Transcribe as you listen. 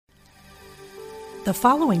The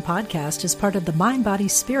following podcast is part of the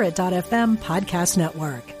MindBodySpirit.fm podcast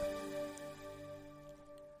network.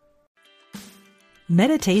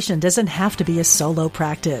 Meditation doesn't have to be a solo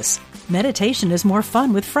practice. Meditation is more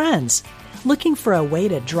fun with friends. Looking for a way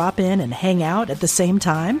to drop in and hang out at the same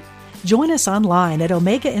time? Join us online at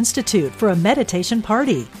Omega Institute for a meditation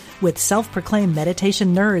party with self-proclaimed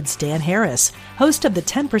meditation nerds Dan Harris, host of the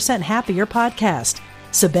 10% Happier podcast,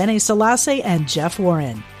 Sebene Selassie, and Jeff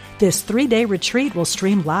Warren. This 3-day retreat will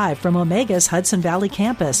stream live from Omega's Hudson Valley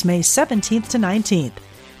campus May 17th to 19th.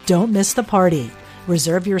 Don't miss the party.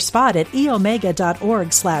 Reserve your spot at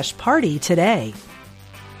eomega.org/party today.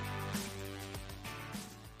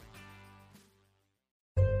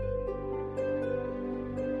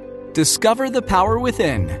 Discover the power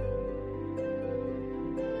within.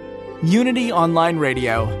 Unity Online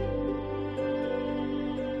Radio.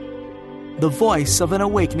 The voice of an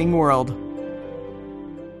awakening world.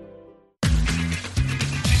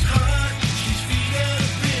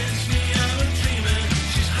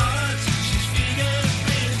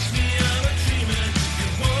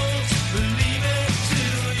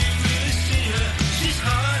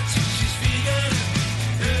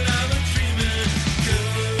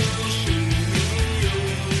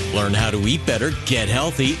 Learn how to eat better, get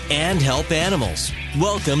healthy, and help animals.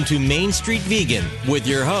 Welcome to Main Street Vegan with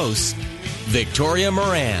your host, Victoria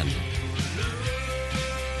Moran.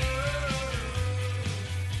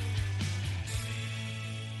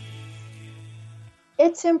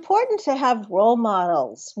 It's important to have role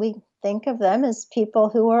models. We think of them as people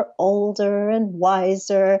who are older and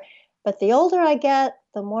wiser, but the older I get,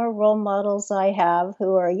 the more role models I have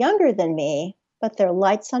who are younger than me, but they're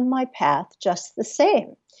lights on my path just the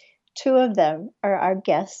same. 2 of them are our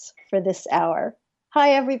guests for this hour.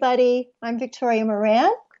 Hi, everybody. I'm Victoria Moran,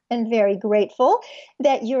 and very grateful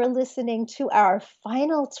that you're listening to our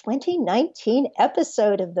final 2019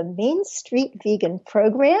 episode of the Main Street Vegan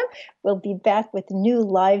program. We'll be back with new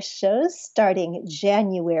live shows starting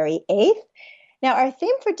January 8th. Now, our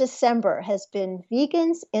theme for December has been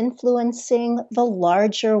vegans influencing the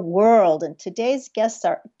larger world, and today's guests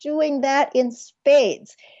are doing that in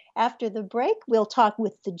spades. After the break, we'll talk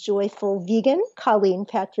with the joyful vegan, Colleen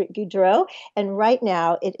Patrick Goudreau. And right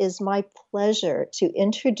now, it is my pleasure to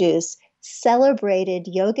introduce celebrated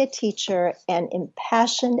yoga teacher and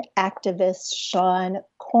impassioned activist Seane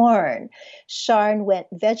Corn. Seane went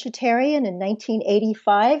vegetarian in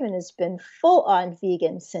 1985 and has been full-on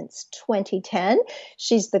vegan since 2010.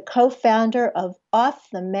 She's the co-founder of Off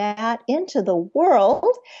the Mat Into the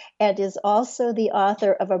World and is also the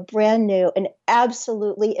author of a brand new and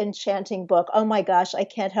absolutely enchanting book. Oh my gosh, I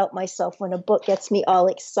can't help myself. When a book gets me all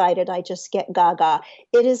excited, I just get gaga.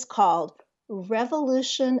 It is called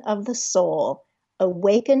Revolution of the Soul,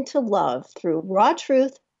 Awaken to Love Through Raw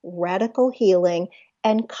Truth, Radical Healing,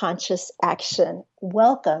 and Conscious Action.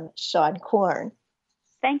 Welcome, Seane Corn.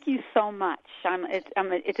 Thank you so much.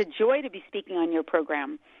 It's a joy to be speaking on your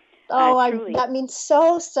program. That means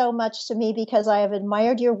so much to me because I have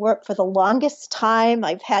admired your work for the longest time.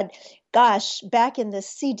 I've had, back in the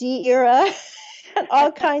CD era,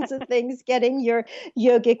 all kinds of things, getting your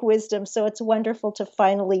yogic wisdom. So it's wonderful to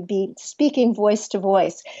finally be speaking voice to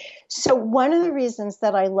voice. So one of the reasons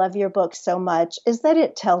that I love your book so much is that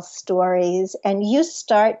it tells stories. And you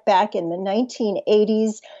start back in the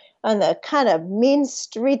 1980s on the kind of mean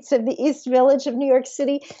streets of the East Village of New York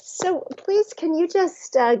City. So please, can you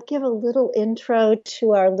just give a little intro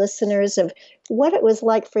to our listeners of what it was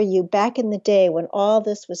like for you back in the day when all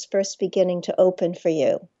this was first beginning to open for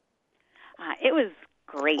you? It was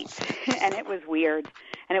great, and it was weird,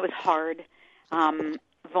 and it was hard,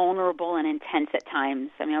 vulnerable and intense at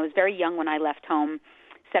times. I mean, I was very young when I left home,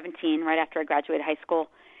 17, right after I graduated high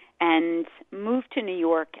school, and moved to New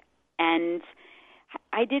York, and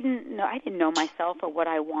I didn't know myself or what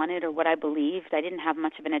I wanted or what I believed. I didn't have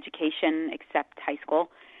much of an education except high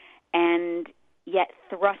school, and yet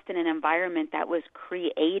thrust in an environment that was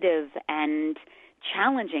creative and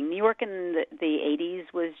challenging. New York in the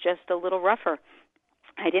 80s was just a little rougher.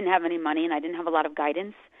 I didn't have any money and I didn't have a lot of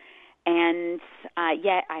guidance, and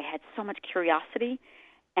yet I had so much curiosity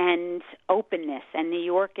and openness, and New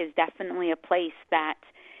York is definitely a place that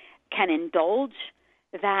can indulge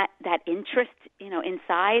that interest,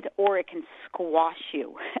 inside, or it can squash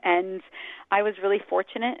you. And I was really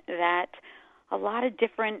fortunate that a lot of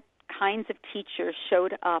different kinds of teachers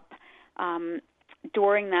showed up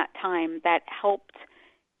during that time that helped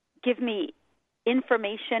give me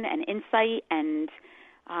information and insight and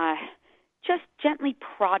just gently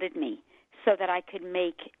prodded me so that I could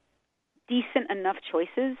make decent enough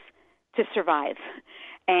choices to survive.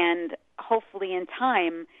 And hopefully in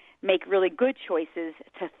time, make really good choices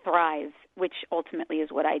to thrive, which ultimately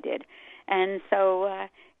is what I did. And so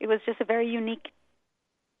it was just a very unique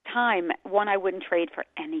time, one I wouldn't trade for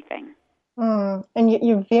anything. And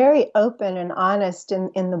you're very open and honest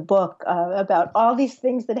in the book about all these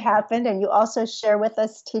things that happened. And you also share with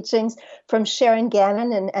us teachings from Sharon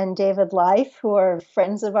Gannon and David Life, who are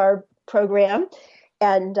friends of our program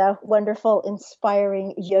and wonderful,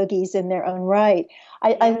 inspiring yogis in their own right.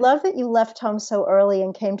 I love that you left home so early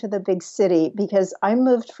and came to the big city, because I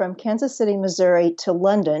moved from Kansas City, Missouri to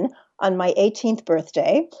London on my 18th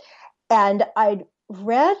birthday. And I'd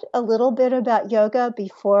read a little bit about yoga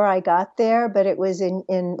before I got there, but it was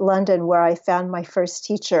in London where I found my first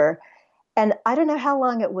teacher. And I don't know how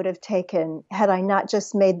long it would have taken had I not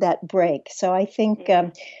just made that break. So I think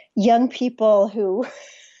young people who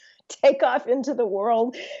take off into the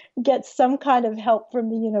world get some kind of help from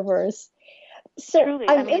the universe. So Truly,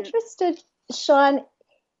 I'm interested, Sean,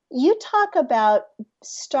 you talk about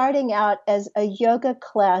starting out as a yoga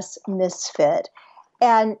class misfit.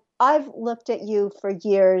 And I've looked at you for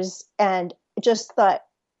years and just thought,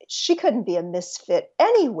 she couldn't be a misfit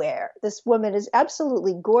anywhere. This woman is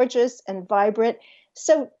absolutely gorgeous and vibrant.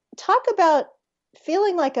 So talk about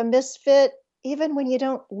feeling like a misfit even when you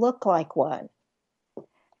don't look like one.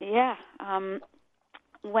 Yeah.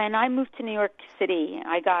 When I moved to New York City,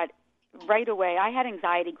 I got right away, I had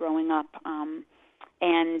anxiety growing up,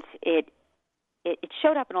 and it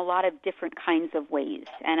showed up in a lot of different kinds of ways.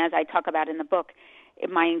 And as I talk about in the book,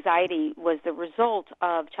 my anxiety was the result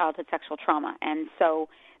of childhood sexual trauma. And so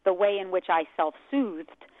the way in which I self-soothed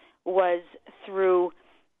was through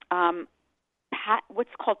what's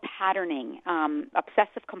called patterning,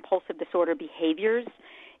 obsessive-compulsive disorder behaviors,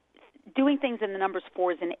 doing things in the numbers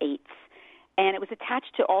 4s and 8s. And it was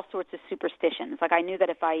attached to all sorts of superstitions. Like I knew that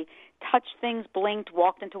if I touched things, blinked,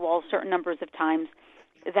 walked into walls certain numbers of times,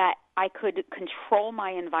 that I could control my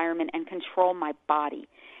environment and control my body.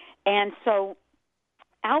 And so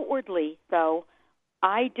outwardly, though,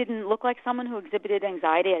 I didn't look like someone who exhibited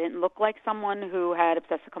anxiety. I didn't look like someone who had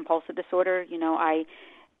obsessive-compulsive disorder. You know, I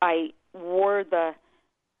wore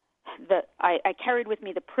I carried with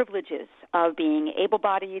me the privileges of being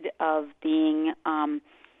able-bodied, of being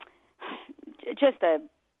just a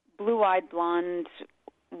blue-eyed, blonde,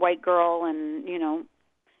 white girl, and, you know,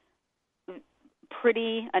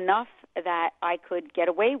 pretty enough that I could get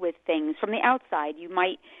away with things. From the outside, you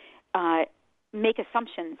might make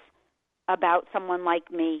assumptions about someone like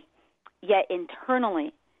me, yet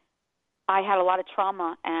internally I had a lot of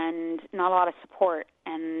trauma and not a lot of support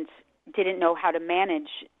and didn't know how to manage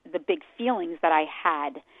the big feelings that I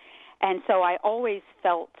had. And so I always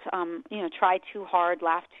felt, tried too hard,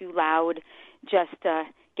 laughed too loud, just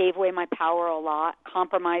gave away my power a lot,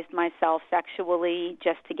 compromised myself sexually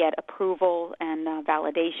just to get approval and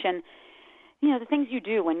validation. You know, the things you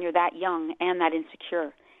do when you're that young and that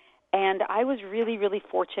insecure. And I was really, really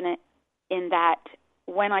fortunate in that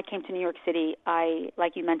when I came to New York City,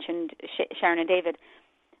 like you mentioned, Sharon and David,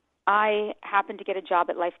 I happened to get a job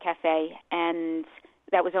at Life Cafe, and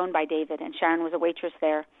that was owned by David, and Sharon was a waitress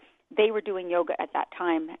there. They were doing yoga at that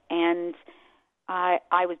time, and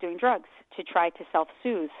I was doing drugs to try to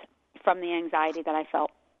self-soothe from the anxiety that I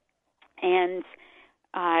felt. And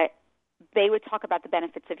they would talk about the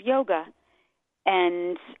benefits of yoga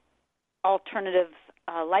and alternative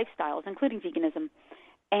lifestyles, including veganism.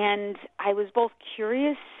 And I was both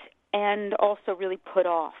curious and also really put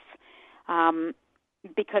off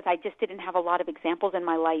because I just didn't have a lot of examples in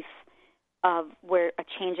my life of where a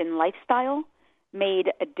change in lifestyle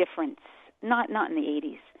made a difference, not in the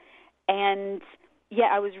 80s. And yeah,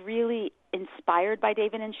 I was really inspired by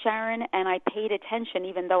David and Sharon, and I paid attention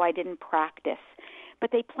even though I didn't practice.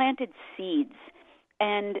 But they planted seeds,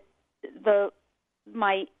 and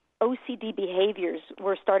my OCD behaviors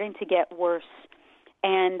were starting to get worse,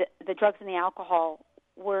 and the drugs and the alcohol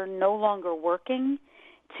were no longer working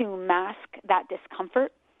to mask that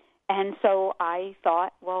discomfort. And so I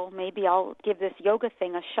thought, well, maybe I'll give this yoga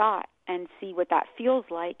thing a shot and see what that feels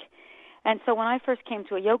like. And so when I first came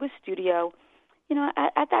to a yoga studio, you know,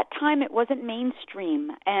 at that time it wasn't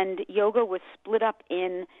mainstream, and yoga was split up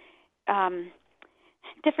in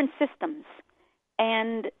different systems.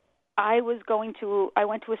 And I went to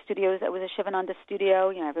a studio that was a Shivananda studio.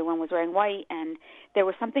 You know, everyone was wearing white, and there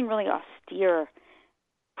was something really austere,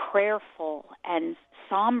 prayerful, and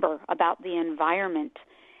somber about the environment.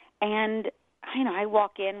 And, you know, I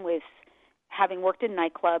walk in with, having worked in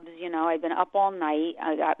nightclubs, you know, I've been up all night.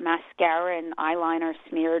 I got mascara and eyeliner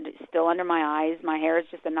smeared still under my eyes. My hair is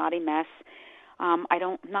just a knotty mess.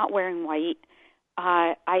 Not wearing white.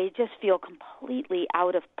 I just feel completely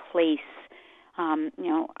out of place I'm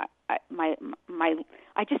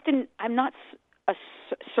not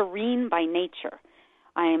serene by nature.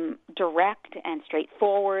 I'm direct and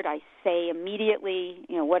straightforward. I say immediately,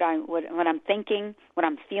 what I'm thinking, what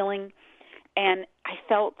I'm feeling, and I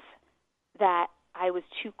felt that I was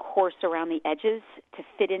too coarse around the edges to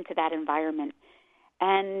fit into that environment.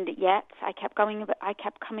 And yet I kept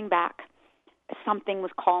coming back. Something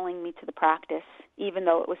was calling me to the practice, even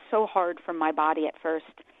though it was so hard for my body at first.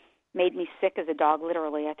 Made me sick as a dog,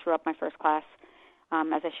 literally. I threw up my first class,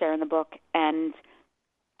 as I share in the book. And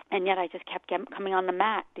yet I just kept coming on the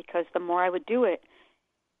mat, because the more I would do it,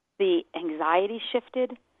 the anxiety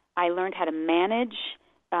shifted. I learned how to manage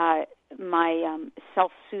my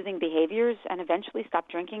self-soothing behaviors, and eventually stopped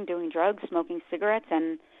drinking, doing drugs, smoking cigarettes,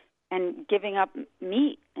 and giving up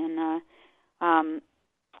meat. And,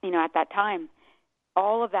 at that time,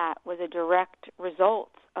 all of that was a direct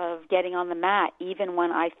result of getting on the mat, even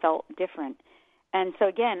when I felt different. And so,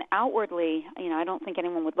 again, outwardly, I don't think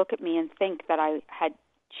anyone would look at me and think that I had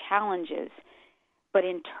challenges, but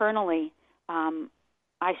internally,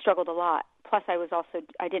 I struggled a lot. Plus, I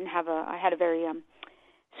had a very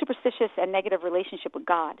superstitious and negative relationship with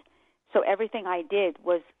God. So everything I did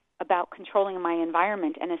was about controlling my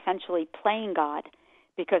environment and essentially playing God,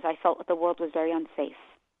 because I felt that the world was very unsafe.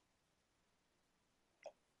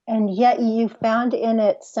 And yet you found in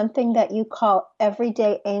it something that you call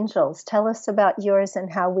everyday angels. Tell us about yours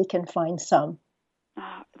and how we can find some.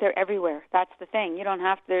 They're everywhere. That's the thing.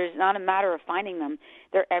 There's not a matter of finding them.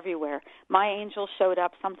 They're everywhere. My angels showed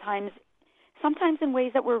up sometimes in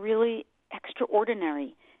ways that were really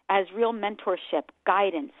extraordinary, as real mentorship,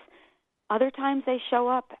 guidance. Other times they show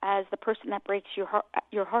up as the person that breaks your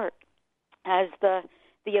heart, as the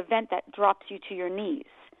event that drops you to your knees.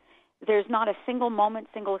 There's not a single moment,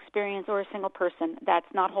 single experience, or a single person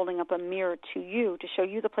that's not holding up a mirror to you to show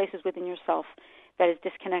you the places within yourself that is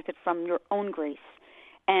disconnected from your own grace.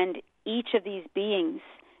 And each of these beings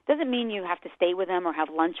doesn't mean you have to stay with them or have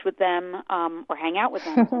lunch with them or hang out with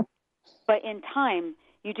them. But in time,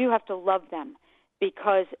 you do have to love them,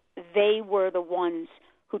 because they were the ones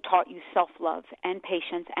who taught you self-love and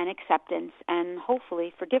patience and acceptance and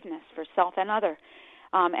hopefully forgiveness for self and other,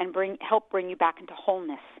 and help bring you back into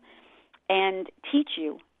wholeness, and teach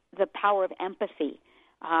you the power of empathy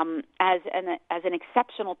as an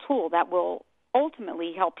exceptional tool that will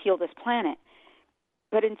ultimately help heal this planet.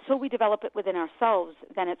 But until we develop it within ourselves,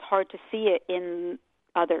 then it's hard to see it in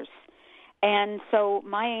others. And so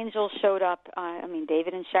my angels showed up,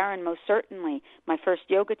 David and Sharon, most certainly, my first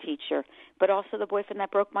yoga teacher, but also the boyfriend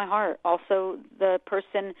that broke my heart, also the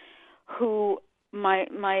person who, my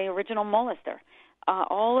original molester.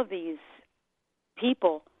 All of these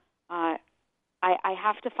people, I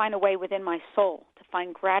have to find a way within my soul to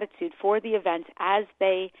find gratitude for the events as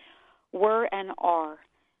they were and are,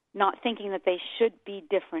 not thinking that they should be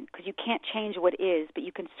different, because you can't change what is, but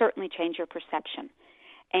you can certainly change your perception.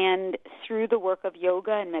 And through the work of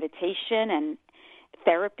yoga and meditation and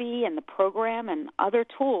therapy and the program and other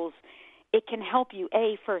tools, it can help you,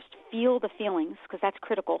 first feel the feelings, because that's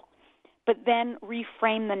critical, but then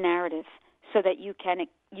reframe the narrative so that you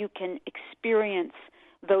can experience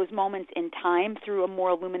those moments in time through a more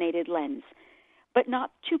illuminated lens, but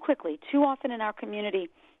not too quickly. Too often in our community,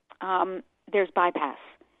 there's bypass,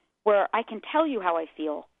 where I can tell you how I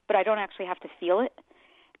feel, but I don't actually have to feel it.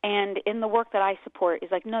 And in the work that I support is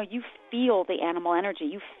like, no, you feel the animal energy.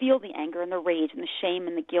 You feel the anger and the rage and the shame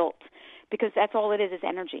and the guilt, because that's all it is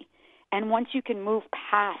energy. And once you can move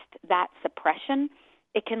past that suppression,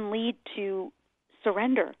 it can lead to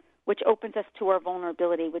surrender, which opens us to our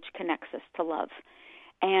vulnerability, which connects us to love.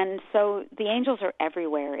 And so the angels are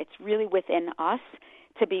everywhere. It's really within us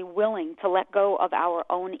to be willing to let go of our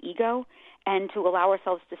own ego and to allow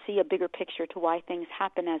ourselves to see a bigger picture to why things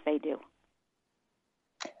happen as they do.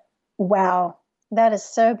 Wow, that is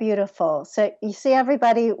so beautiful. So you see,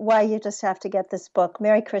 everybody, why you just have to get this book,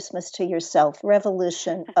 Merry Christmas to Yourself,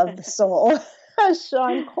 Revolution of the Soul,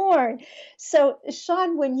 Shawn Korn. So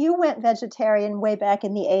Shawn, when you went vegetarian way back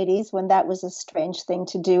in the 80s, when that was a strange thing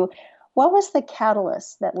to do, what was the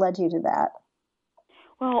catalyst that led you to that?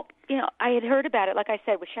 Well, I had heard about it, like I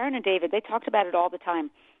said, with Sharon and David. They talked about it all the time.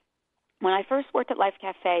 When I first worked at Life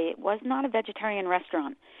Cafe, it was not a vegetarian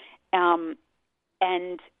restaurant.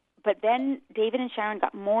 But then David and Sharon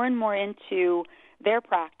got more and more into their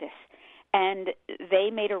practice, and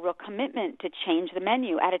they made a real commitment to change the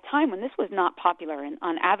menu at a time when this was not popular.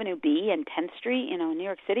 On Avenue B and 10th Street, in New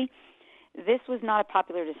York City, this was not a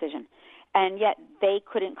popular decision. And yet they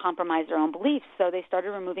couldn't compromise their own beliefs, so they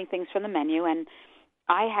started removing things from the menu. And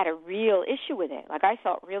I had a real issue with it. Like, I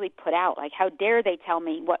felt really put out. Like, how dare they tell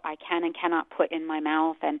me what I can and cannot put in my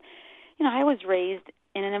mouth? And, you know, I was raised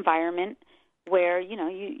in an environment where, you know,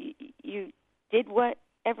 you did what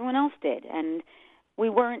everyone else did, and we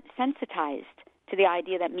weren't sensitized to the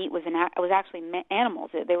idea that meat was actually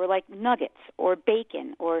animals. They were like nuggets or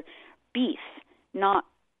bacon or beef, not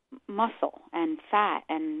muscle and fat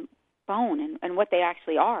and bone and what they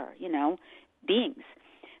actually are, you know, beings.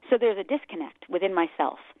 So there's a disconnect within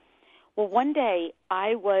myself. Well, one day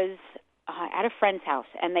I was at a friend's house,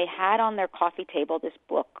 and they had on their coffee table this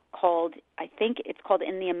book called, I think it's called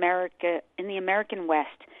In the American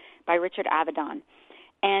West by Richard Avedon.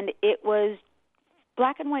 And it was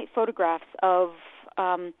black and white photographs of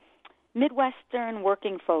Midwestern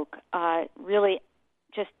working folk really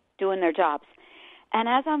just doing their jobs. And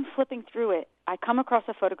as I'm flipping through it, I come across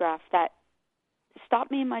a photograph that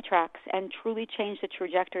stopped me in my tracks and truly changed the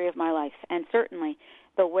trajectory of my life, and certainly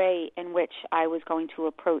the way in which I was going to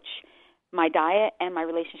approach my diet and my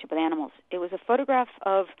relationship with animals. It was a photograph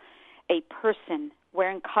of a person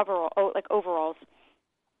wearing overalls,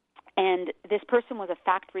 and this person was a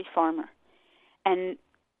factory farmer, and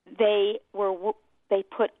they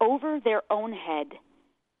put over their own head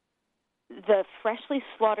the freshly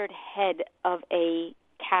slaughtered head of a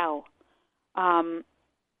cow.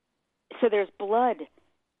 So there's blood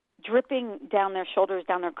dripping down their shoulders,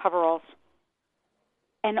 down their coveralls.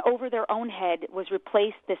 And over their own head was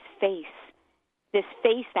replaced this face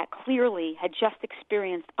that clearly had just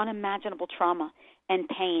experienced unimaginable trauma and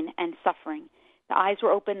pain and suffering. The eyes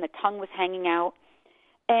were open, the tongue was hanging out.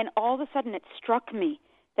 And all of a sudden it struck me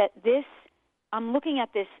that I'm looking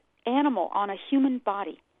at this animal on a human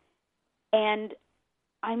body. And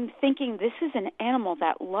I'm thinking, this is an animal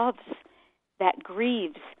that loves, that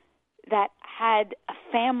grieves, that had a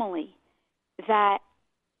family, that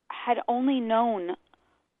had only known,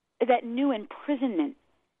 that knew imprisonment.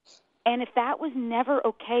 And if that was never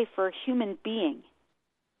okay for a human being,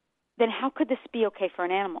 then how could this be okay for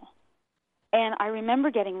an animal? And I remember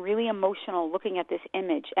getting really emotional looking at this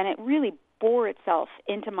image, and it really bore itself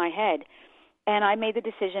into my head. And I made the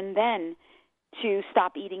decision then to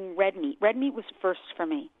stop eating red meat. Red meat was first for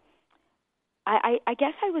me. I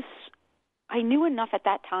guess I knew enough at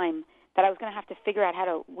that time that I was going to have to figure out how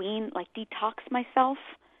to detox myself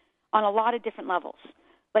on a lot of different levels.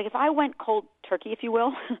 Like, if I went cold turkey, if you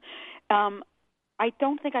will, I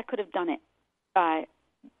don't think I could have done it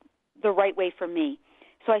the right way for me.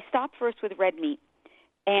 So I stopped first with red meat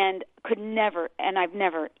and I've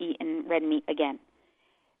never eaten red meat again.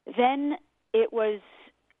 Then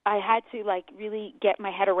I had to really get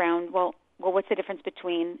my head around, well, what's the difference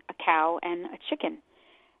between a cow and a chicken?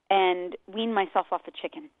 And wean myself off the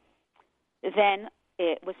chicken. Then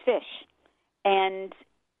it was fish. And,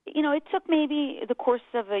 it took maybe the course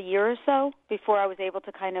of a year or so before I was able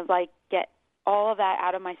to kind of get all of that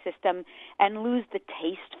out of my system and lose the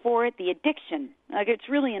taste for it, the addiction. It's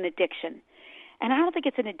really an addiction. And I don't think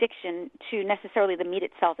it's an addiction to necessarily the meat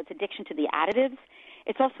itself. It's addiction to the additives.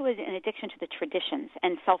 It's also an addiction to the traditions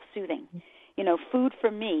and self-soothing. Food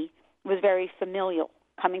for me was very familial.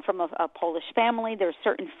 Coming from a Polish family, there's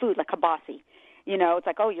certain food like kibasi. It's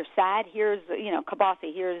like, oh, you're sad? Here's,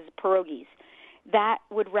 kibasi, here's pierogies. That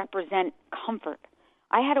would represent comfort.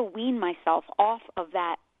 I had to wean myself off of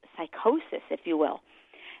that psychosis, if you will.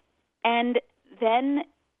 And then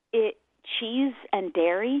cheese and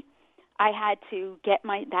dairy, I had to get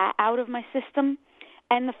that out of my system.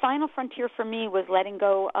 And the final frontier for me was letting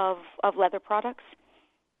go of leather products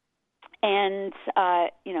and,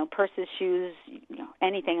 purses, shoes,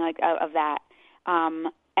 anything of that,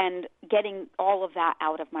 and getting all of that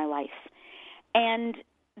out of my life. And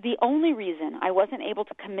the only reason I wasn't able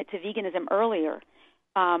to commit to veganism earlier,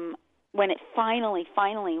 when it finally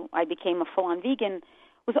I became a full-on vegan,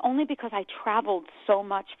 was only because I traveled so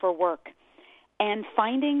much for work. And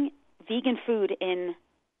finding vegan food in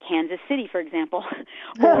Kansas City, for example,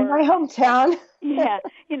 or my hometown. yeah,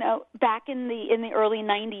 back in the early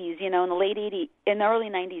 90s, in the late 80s, in the early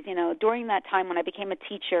 90s, during that time when I became a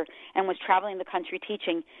teacher and was traveling the country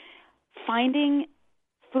teaching, finding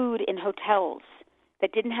food in hotels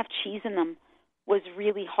that didn't have cheese in them was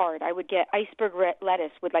really hard. I would get iceberg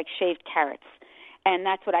lettuce with shaved carrots, and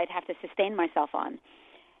that's what I'd have to sustain myself on.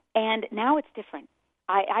 And now it's different.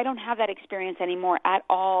 I don't have that experience anymore at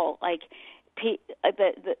all.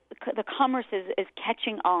 The commerce is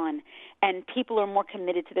catching on, and people are more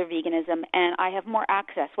committed to their veganism, and I have more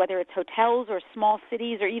access, whether it's hotels or small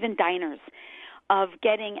cities or even diners, of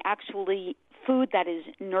getting actually food that is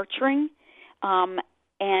nurturing,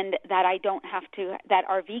 and that I don't have to, that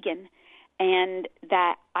are vegan, and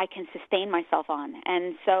that I can sustain myself on.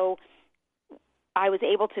 And so I was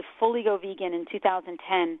able to fully go vegan in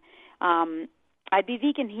 2010. I'd be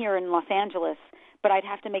vegan here in Los Angeles, but I'd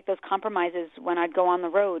have to make those compromises when I'd go on the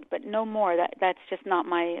road, but no more. That's just not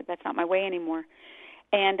my way anymore.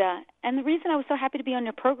 And the reason I was so happy to be on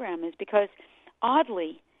your program is because,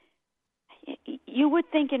 oddly, you would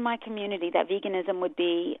think in my community that veganism would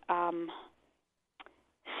be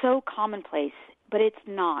so commonplace, but it's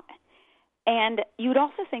not. And you would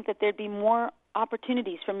also think that there'd be more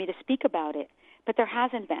opportunities for me to speak about it, but there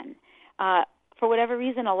hasn't been. For whatever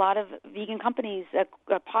reason, a lot of vegan companies,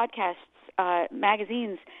 podcasts,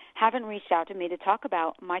 magazines haven't reached out to me to talk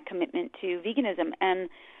about my commitment to veganism. And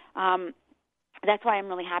that's why I'm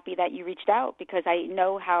really happy that you reached out, because I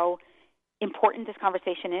know how important this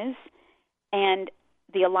conversation is and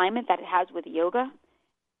the alignment that it has with yoga,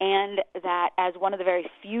 and that as one of the very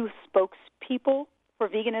few spokespeople for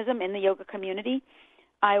veganism in the yoga community,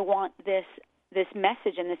 I want this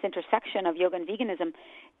message and this intersection of yoga and veganism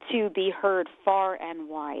to be heard far and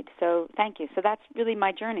wide. So thank you. So that's really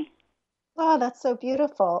my journey. Oh, that's so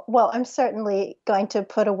beautiful. Well, I'm certainly going to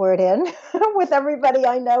put a word in with everybody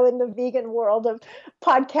I know in the vegan world of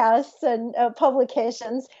podcasts and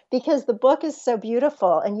publications, because the book is so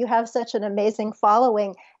beautiful and you have such an amazing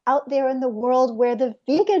following out there in the world where the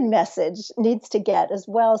vegan message needs to get as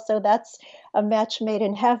well. So that's a match made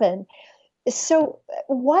in heaven. So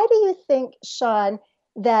why do you think, Sean,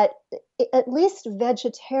 that at least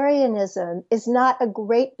vegetarianism is not a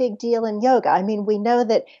great big deal in yoga? I mean, we know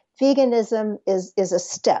that veganism is a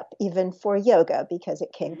step even for yoga because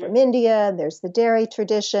it came from India, and there's the dairy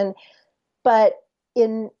tradition. But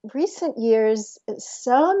in recent years,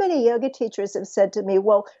 so many yoga teachers have said to me,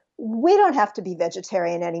 well, we don't have to be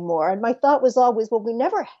vegetarian anymore. And my thought was always, well, we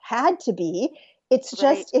never had to be. It's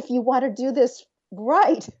just if you want to do this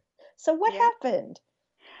right. So what happened?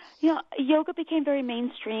 Yoga became very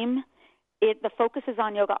mainstream. The focus is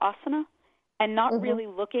on yoga asana and not really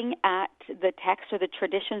looking at the text or the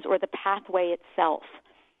traditions or the pathway itself.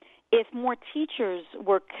 If more teachers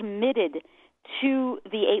were committed to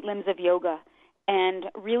the 8 limbs of yoga and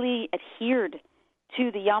really adhered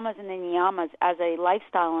to the yamas and the niyamas as a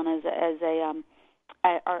lifestyle and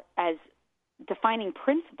as defining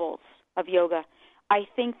principles of yoga, I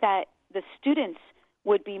think that the students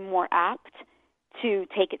would be more apt to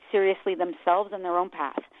take it seriously themselves and their own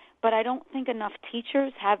path. But I don't think enough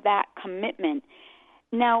teachers have that commitment.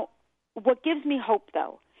 Now, what gives me hope,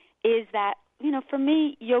 though, is that, for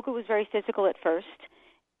me, yoga was very physical at first.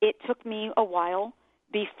 It took me a while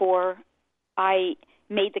before I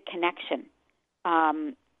made the connection,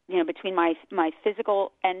 between my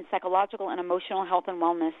physical and psychological and emotional health and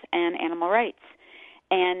wellness and animal rights,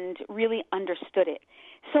 and really understood it.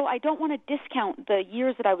 So I don't want to discount the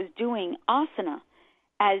years that I was doing asana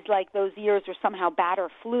as like those years were somehow bad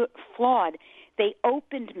or flawed. They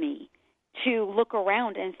opened me to look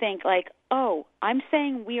around and think like, oh, I'm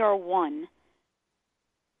saying we are one,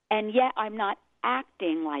 and yet I'm not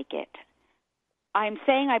acting like it. I'm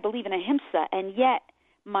saying I believe in ahimsa, and yet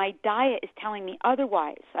my diet is telling me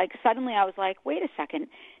otherwise. Like suddenly I was like, wait a second,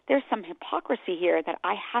 there's some hypocrisy here that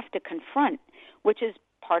I have to confront, which is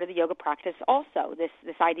part of the yoga practice also,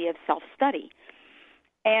 this idea of self-study.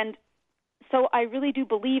 And so I really do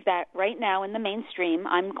believe that right now in the mainstream,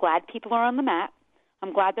 I'm glad people are on the mat.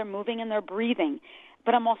 I'm glad they're moving and they're breathing.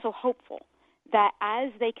 But I'm also hopeful that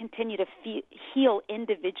as they continue to heal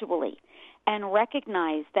individually and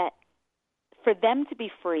recognize that for them to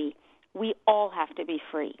be free, we all have to be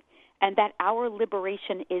free, and that our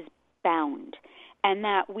liberation is bound, and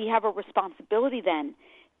that we have a responsibility then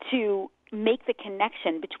to make the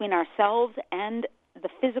connection between ourselves and the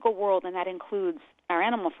physical world, and that includes our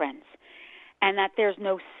animal friends, and that there's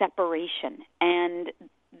no separation, and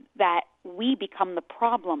that we become the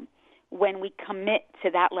problem when we commit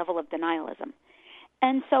to that level of denialism.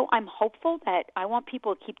 And so I'm hopeful that I want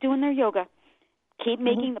people to keep doing their yoga, keep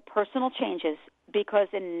making the personal changes, because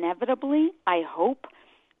inevitably I hope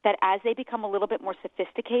that as they become a little bit more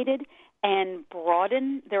sophisticated and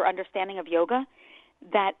broaden their understanding of yoga,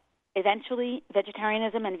 that eventually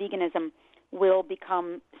vegetarianism and veganism will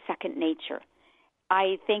become second nature.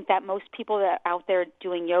 I think that most people that are out there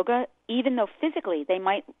doing yoga, even though physically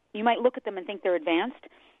you might look at them and think they're advanced,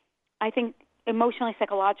 I think emotionally,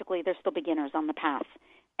 psychologically, they're still beginners on the path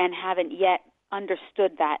and haven't yet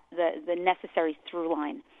understood that, the necessary through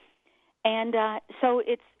line. And so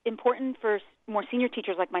it's important for more senior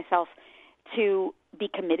teachers like myself to be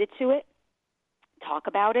committed to it, talk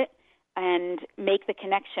about it, and make the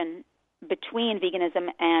connection between veganism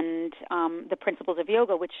and the principles of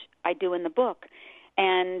yoga, which I do in the book.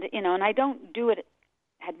 And, and I don't do it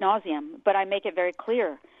ad nauseum, but I make it very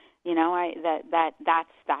clear,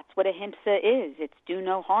 that's what ahimsa is. It's do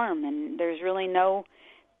no harm, and there's no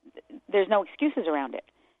excuses around it.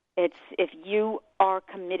 It's if you are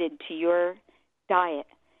committed to your diet,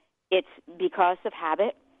 it's because of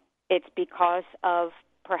habit, it's because of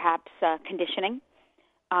perhaps conditioning,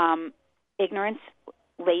 ignorance,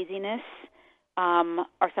 laziness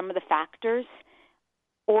are some of the factors,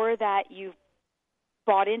 or that you've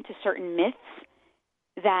bought into certain myths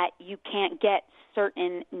that you can't get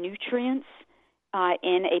certain nutrients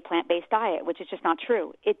in a plant-based diet, which is just not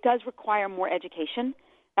true. It does require more education.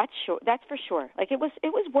 That's for sure. Like it was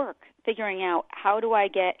work figuring out how do I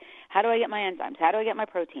get my enzymes, how do I get my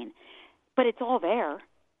protein, but it's all there.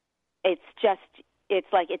 It's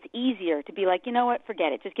easier to be like, you know what,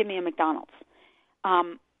 forget it, just give me a McDonald's.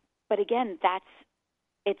 But again,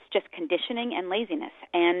 it's just conditioning and laziness,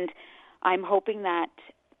 and I'm hoping that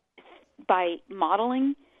by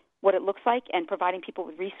modeling what it looks like and providing people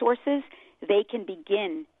with resources, they can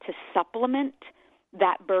begin to supplement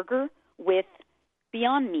that burger with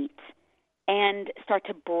Beyond Meat and start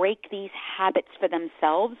to break these habits for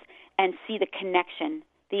themselves and see the connection,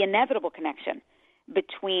 the inevitable connection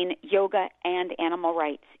between yoga and animal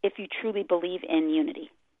rights if you truly believe in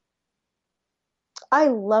unity. I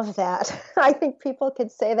love that. I think people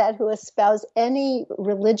could say that who espouse any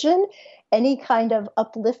religion, any kind of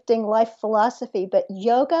uplifting life philosophy, but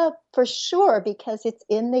yoga for sure, because it's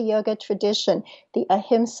in the yoga tradition. The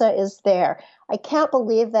ahimsa is there. I can't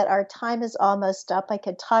believe that our time is almost up. I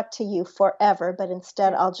could talk to you forever, but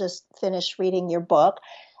instead I'll just finish reading your book.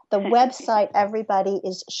 The website, everybody,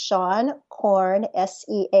 is Seane Corn,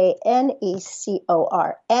 SeaneCorn.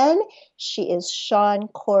 She is Seane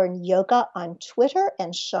Corn Yoga on Twitter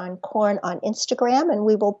and Seane Corn on Instagram. And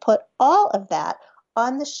we will put all of that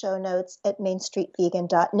on the show notes at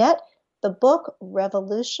mainstreetvegan.net. The book,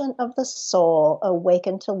 Revolution of the Soul,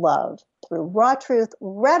 Awaken to Love Through Raw Truth,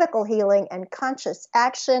 Radical Healing, and Conscious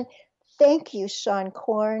Action. Thank you, Seane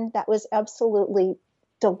Corn. That was absolutely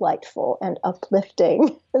delightful and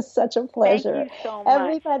uplifting. It's such a pleasure. Thank you so much.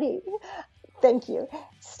 Everybody, thank you.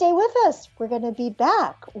 Stay with us. We're going to be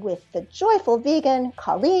back with the joyful vegan,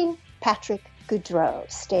 Colleen Patrick Goudreau.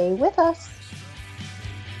 Stay with us.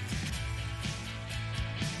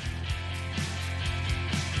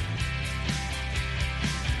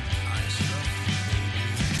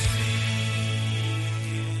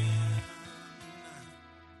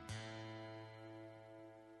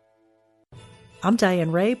 I'm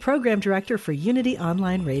Diane Ray, Program Director for Unity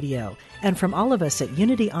Online Radio. And from all of us at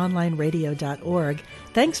unityonlineradio.org,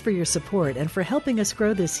 thanks for your support and for helping us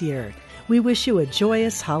grow this year. We wish you a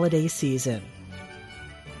joyous holiday season.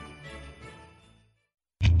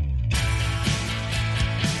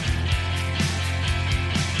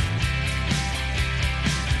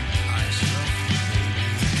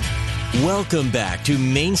 Welcome back to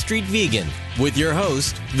Main Street Vegan with your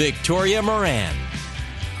host, Victoria Moran.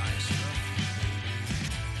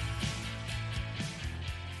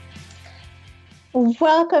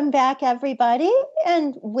 Welcome back, everybody,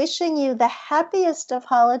 and wishing you the happiest of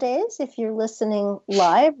holidays if you're listening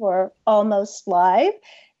live or almost live.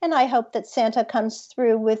 And I hope that Santa comes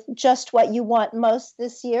through with just what you want most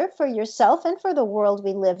this year for yourself and for the world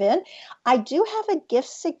we live in. I do have a gift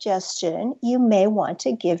suggestion you may want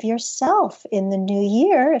to give yourself in the new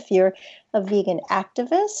year if you're a vegan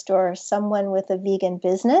activist or someone with a vegan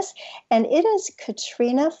business. And it is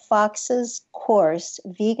Katrina Fox's course,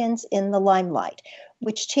 Vegans in the Limelight,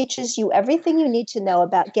 which teaches you everything you need to know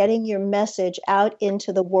about getting your message out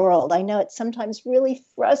into the world. I know it's sometimes really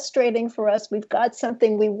frustrating for us. We've got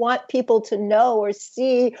something we want people to know or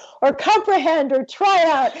see or comprehend or try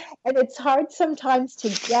out, and it's hard sometimes to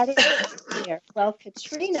get it there. Well,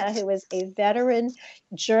 Katrina, who is a veteran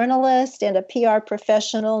journalist and a PR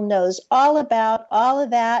professional, knows all about all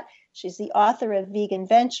of that. She's the author of Vegan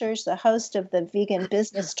Ventures, the host of the Vegan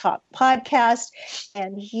Business Talk podcast,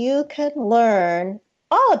 and you can learn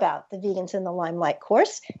all about the Vegans in the Limelight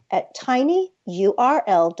course at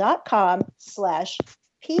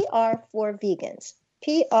tinyurl.com/PR4Vegans,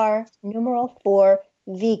 PR numeral 4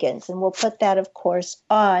 Vegans. And we'll put that, of course,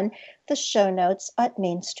 on the show notes at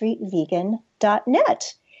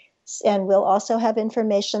mainstreetvegan.net. And we'll also have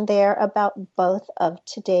information there about both of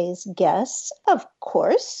today's guests, of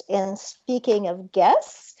course. And speaking of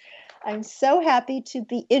guests, I'm so happy to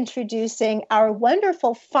be introducing our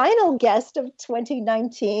wonderful final guest of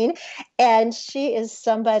 2019. And she is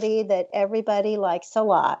somebody that everybody likes a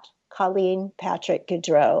lot. Colleen Patrick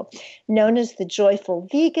Gaudreau. Known as the Joyful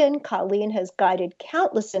Vegan, Colleen has guided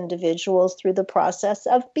countless individuals through the process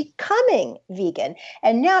of becoming vegan.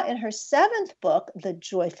 And now in her 7th book, The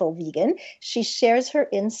Joyful Vegan, she shares her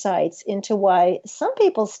insights into why some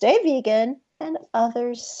people stay vegan and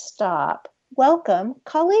others stop. Welcome,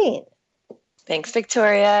 Colleen. Thanks,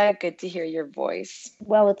 Victoria. Good to hear your voice.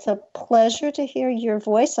 Well, it's a pleasure to hear your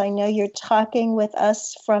voice. I know you're talking with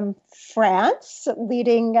us from France,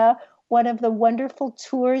 leading one of the wonderful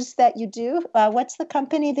tours that you do. What's the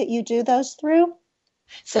company that you do those through?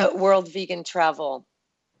 So, World Vegan Travel.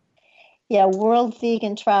 Yeah, World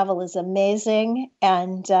Vegan Travel is amazing.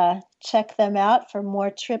 And check them out for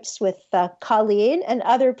more trips with Colleen and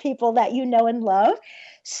other people that you know and love.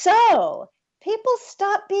 So, people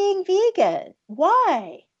stop being vegan.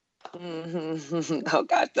 Why? Oh,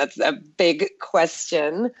 God, that's a big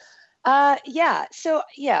question.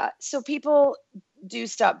 So people do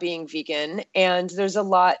stop being vegan, and there's a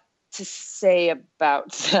lot to say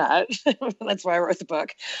about that. That's why I wrote the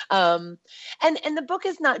book. And the book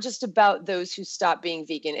is not just about those who stop being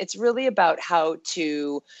vegan. It's really about how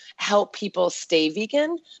to help people stay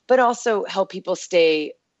vegan, but also help people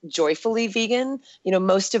stay joyfully vegan. You know,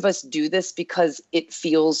 most of us do this because it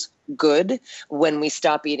feels good when we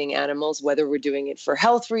stop eating animals, whether we're doing it for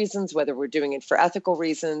health reasons, whether we're doing it for ethical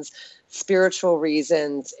reasons, spiritual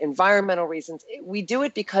reasons, environmental reasons. We do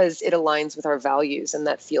it because it aligns with our values, and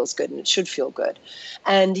that feels good, and it should feel good.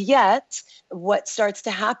 And yet, what starts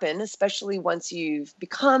to happen, especially once you've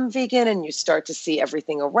become vegan and you start to see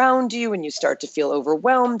everything around you and you start to feel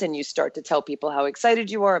overwhelmed and you start to tell people how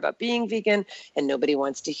excited you are about being vegan and nobody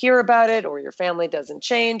wants to hear about it, or your family doesn't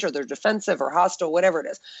change, or they're defensive or hostile, whatever it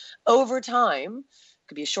is. Over time,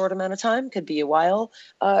 could be a short amount of time, could be a while,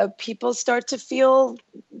 people start to feel,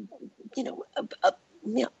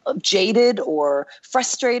 jaded or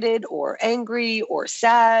frustrated or angry or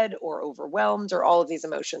sad or overwhelmed, or all of these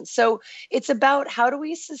emotions. So it's about how do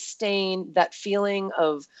we sustain that feeling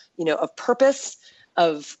of purpose,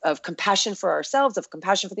 of compassion for ourselves, of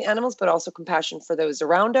compassion for the animals, but also compassion for those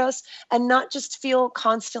around us, and not just feel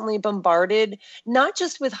constantly bombarded, not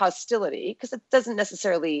just with hostility, because it doesn't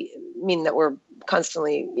necessarily mean that we're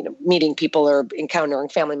constantly, meeting people or encountering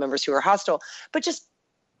family members who are hostile, but just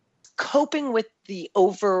coping with the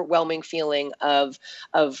overwhelming feeling of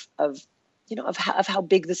how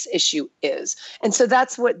big this issue is. And so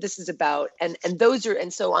that's what this is about. And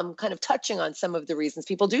so I'm kind of touching on some of the reasons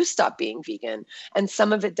people do stop being vegan. And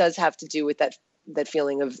some of it does have to do with that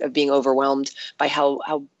feeling of being overwhelmed by how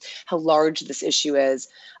large this issue is.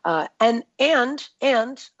 I can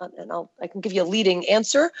give you a leading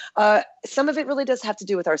answer. Some of it really does have to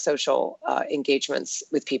do with our social engagements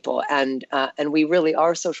with people. And we really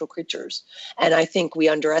are social creatures. And I think we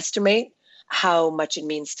underestimate how much it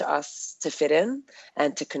means to us to fit in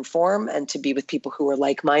and to conform and to be with people who are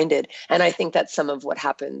like-minded. And I think that's some of what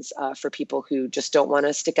happens for people who just don't want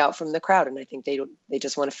to stick out from the crowd. And I think they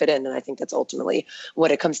just want to fit in. And I think that's ultimately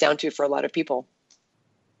what it comes down to for a lot of people.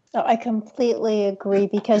 Oh, I completely agree,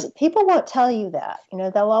 because people won't tell you that.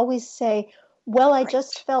 They'll always say, well, I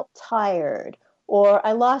just felt tired, or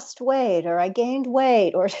I lost weight, or I gained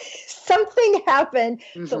weight, or something happened.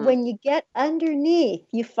 Mm-hmm. But when you get underneath,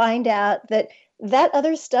 you find out that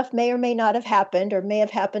other stuff may or may not have happened, or may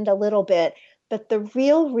have happened a little bit. But the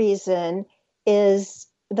real reason is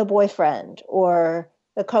the boyfriend or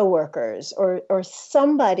the coworkers or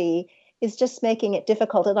somebody is just making it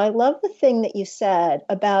difficult. And I love the thing that you said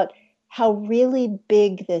about how really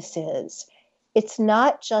big this is. It's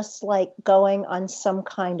not just like going on some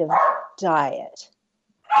kind of diet.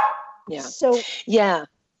 Yeah. So, yeah.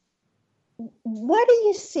 What do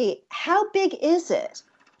you see? How big is it?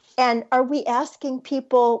 And are we asking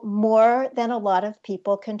people more than a lot of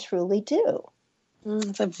people can truly do?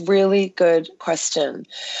 It's a really good question.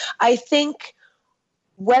 I think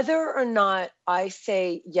whether or not I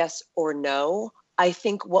say yes or no, I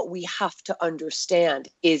think what we have to understand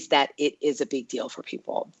is that it is a big deal for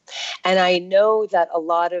people. And I know that a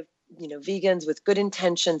lot of vegans with good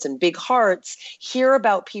intentions and big hearts hear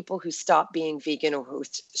about people who stop being vegan or who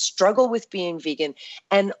struggle with being vegan.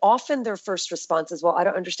 And often their first response is, well, I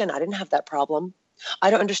don't understand. I didn't have that problem.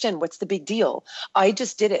 I don't understand. What's the big deal? I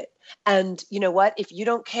just did it. And you know what? If you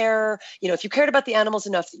don't care, if you cared about the animals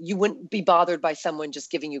enough, you wouldn't be bothered by someone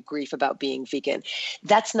just giving you grief about being vegan.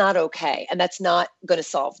 That's not okay. And that's not going to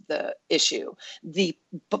solve the issue. The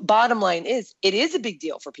bottom line is, it is a big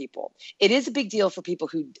deal for people. It is a big deal for people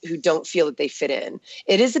who don't feel that they fit in.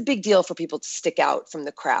 It is a big deal for people to stick out from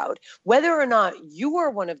the crowd. Whether or not you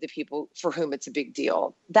are one of the people for whom it's a big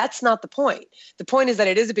deal, that's not the point. The point is that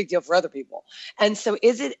it is a big deal for other people. And And so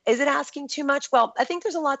is it asking too much? Well, I think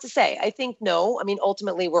there's a lot to say. I think no. I mean,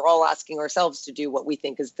 ultimately, we're all asking ourselves to do what we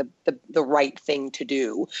think is the right thing to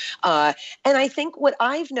do. And I think what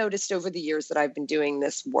I've noticed over the years that I've been doing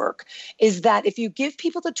this work is that if you give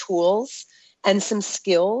people the tools and some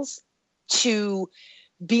skills to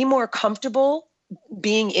be more comfortable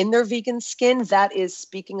being in their vegan skin, that is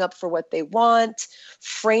speaking up for what they want,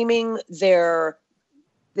 framing their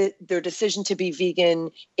decision to be vegan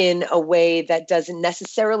in a way that doesn't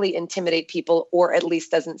necessarily intimidate people, or at least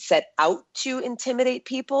doesn't set out to intimidate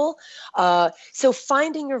people. So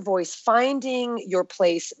finding your voice, finding your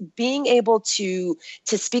place, being able to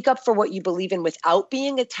speak up for what you believe in without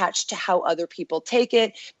being attached to how other people take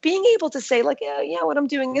it, being able to say like, yeah, what I'm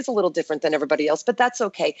doing is a little different than everybody else, but that's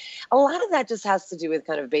okay. A lot of that just has to do with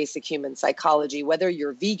kind of basic human psychology, whether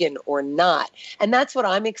you're vegan or not. And that's what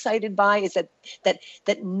I'm excited by, is that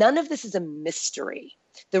none of this is a mystery.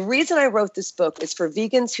 The reason I wrote this book is for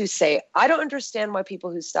vegans who say, I don't understand why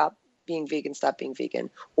people who stop being vegan.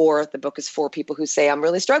 Or the book is for people who say, I'm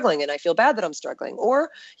really struggling and I feel bad that I'm struggling.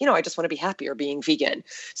 Or, I just want to be happier being vegan.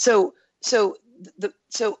 So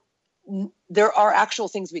there are actual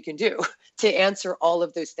things we can do to answer all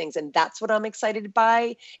of those things. And that's what I'm excited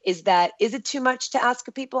by, is it too much to ask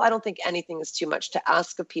of people? I don't think anything is too much to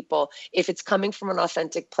ask of people if it's coming from an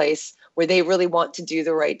authentic place where they really want to do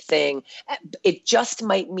the right thing. It just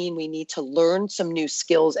might mean we need to learn some new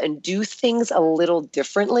skills and do things a little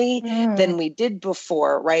differently than we did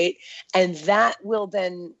before, right? And that will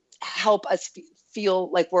then help us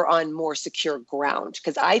feel like we're on more secure ground,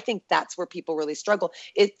 because I think that's where people really struggle.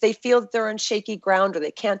 If they feel that they're on shaky ground, or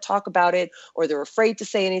they can't talk about it, or they're afraid to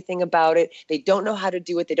say anything about it, they don't know how to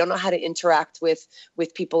do it, they don't know how to interact with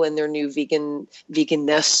people in their new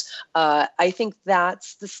veganness. I think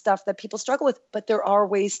that's the stuff that people struggle with, but there are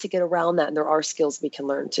ways to get around that, and there are skills we can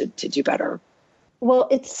learn to do better. Well,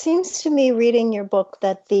 it seems to me, reading your book,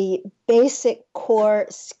 that the basic core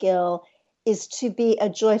skill is to be a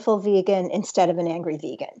joyful vegan instead of an angry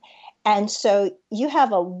vegan. And so you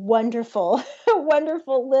have a wonderful,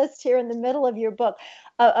 wonderful list here in the middle of your book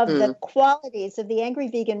of the qualities of the angry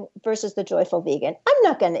vegan versus the joyful vegan. I'm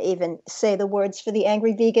not going to even say the words for the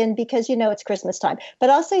angry vegan because it's Christmas time, but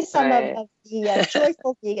I'll say some of the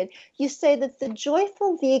joyful vegan. You say that the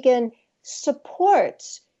joyful vegan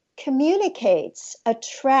supports, communicates,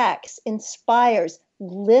 attracts, inspires,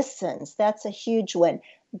 listens. That's a huge one.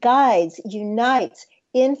 Guides, unites,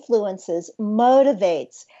 influences,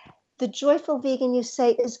 motivates. The joyful vegan, you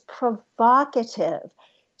say, is provocative.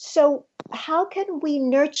 So how can we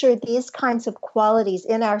nurture these kinds of qualities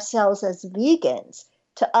in ourselves as vegans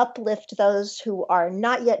to uplift those who are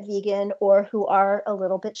not yet vegan or who are a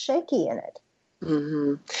little bit shaky in it?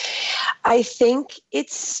 Mm-hmm. I think it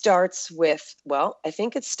starts with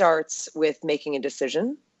making a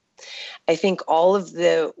decision. I think all of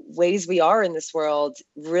the ways we are in this world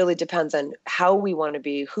really depends on how we want to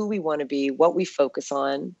be, who we want to be, what we focus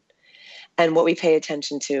on, and what we pay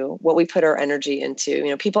attention to, what we put our energy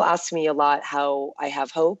into. People ask me a lot how I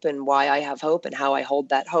have hope and why I have hope and how I hold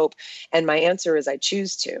that hope. And my answer is I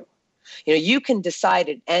choose to. You can decide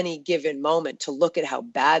at any given moment to look at how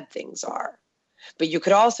bad things are. But you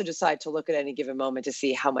could also decide to look at any given moment to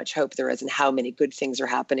see how much hope there is and how many good things are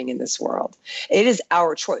happening in this world. It is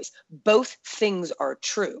our choice. Both things are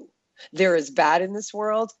true. There is bad in this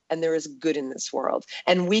world and there is good in this world.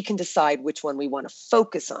 And we can decide which one we want to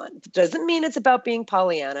focus on. It doesn't mean it's about being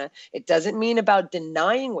Pollyanna. It doesn't mean about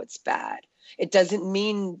denying what's bad. It doesn't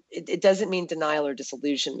mean denial or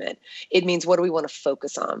disillusionment. It means, what do we want to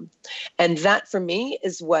focus on? And that for me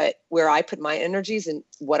is where I put my energies, and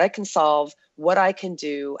what I can solve, what I can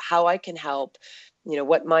do, how I can help,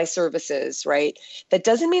 what my service is, right? That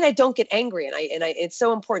doesn't mean I don't get angry. And it's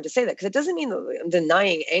so important to say that, because it doesn't mean that I'm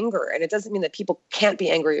denying anger, and it doesn't mean that people can't be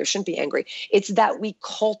angry or shouldn't be angry. It's that we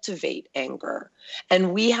cultivate anger,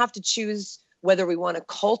 and we have to choose whether we want to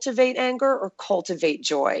cultivate anger or cultivate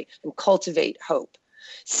joy and cultivate hope.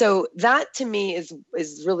 So that to me is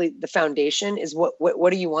really the foundation, is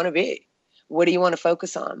what do you want to be? What do you want to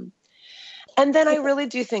focus on? And then I really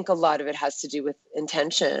do think a lot of it has to do with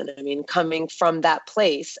intention. I mean, coming from that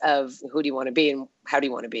place of who do you want to be and how do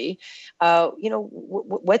you want to be?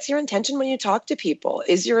 What's your intention when you talk to people?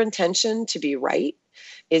 Is your intention to be right?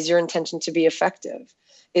 Is your intention to be effective?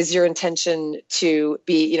 Is your intention to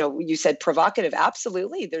be, you said provocative?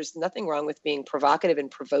 Absolutely. There's nothing wrong with being provocative and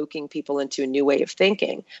provoking people into a new way of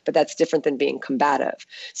thinking, but that's different than being combative.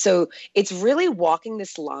 So it's really walking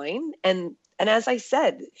this line. And And as I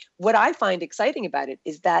said, what I find exciting about it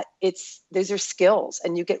is that these are skills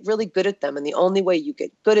and you get really good at them. And the only way you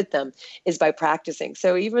get good at them is by practicing.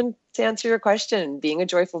 So even to answer your question, being a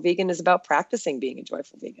joyful vegan is about practicing being a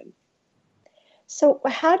joyful vegan. So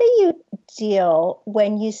how do you deal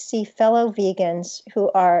when you see fellow vegans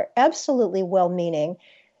who are absolutely well-meaning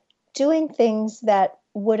doing things that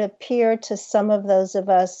would appear to some of those of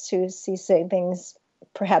us who see things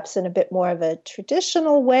perhaps in a bit more of a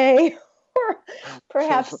traditional way or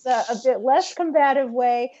perhaps a bit less combative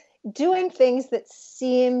way, doing things that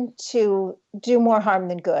seem to do more harm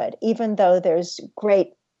than good, even though there's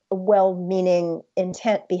great well-meaning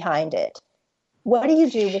intent behind it? What do you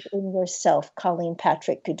do within yourself, Colleen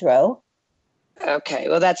Patrick Goudreau? Okay,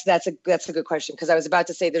 well, that's a good question, because I was about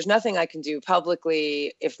to say there's nothing I can do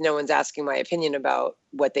publicly if no one's asking my opinion about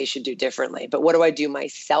what they should do differently. But what do I do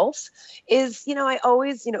myself is, I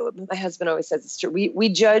always, my husband always says it's true. We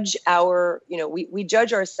judge we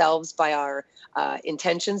judge ourselves by our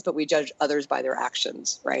intentions, but we judge others by their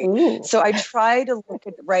actions, right? Ooh. So I try to look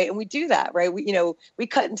at, right, and we do that, right? We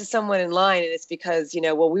cut into someone in line, and it's because,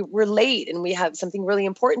 we're late and we have something really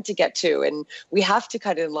important to get to, and we have to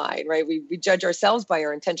cut in line, right? We judge ourselves by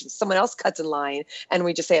our intentions. Someone else cuts in line, and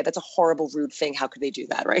we just say, that's a horrible, rude thing. How could they do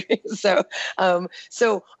that, right?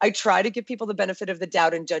 So I try to give people the benefit of the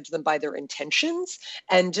doubt and judge them by their intentions,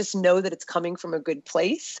 and just know that it's coming from a good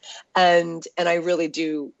place. And I really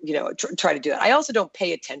do, try to do that. I also don't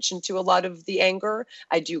pay attention to a lot of the anger.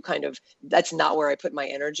 I do that's not where I put my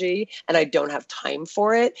energy, and I don't have time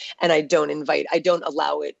for it. And I don't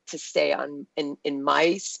allow it to stay in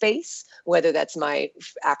my space, whether that's my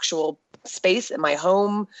actual space in my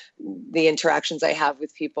home, the interactions I have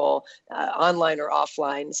with people online or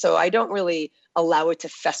offline. So I don't really allow it to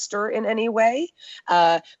fester in any way.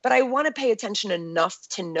 But I want to pay attention enough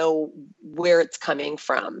to know where it's coming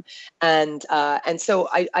from. And so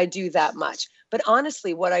I do that much. But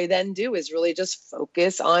honestly, what I then do is really just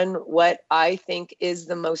focus on what I think is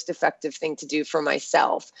the most effective thing to do for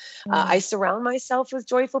myself. I surround myself with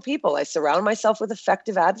joyful people. I surround myself with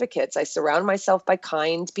effective advocates. I surround myself by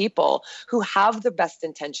kind people who have the best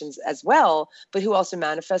intentions as well, but who also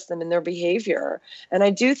manifest them in their behavior. And I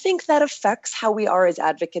do think that affects how we are as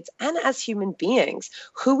advocates and as human beings,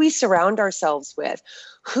 who we surround ourselves with,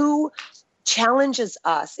 who challenges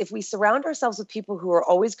us. If we surround ourselves with people who are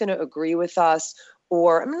always going to agree with us,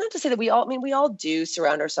 or not to say that we all do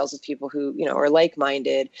surround ourselves with people who, are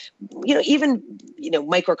like-minded, even,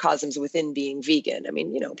 microcosms within being vegan.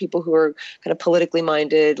 People who are kind of politically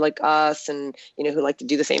minded like us and, who like to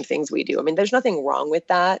do the same things we do. There's nothing wrong with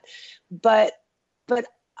that, but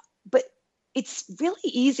it's really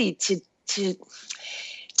easy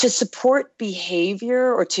to support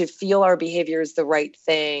behavior or to feel our behavior is the right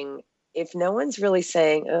thing if no one's really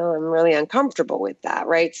saying, oh, I'm really uncomfortable with that,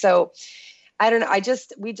 right? So I don't know.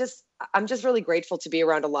 I'm just really grateful to be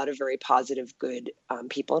around a lot of very positive, good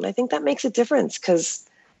people. And I think that makes a difference, because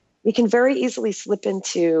we can very easily slip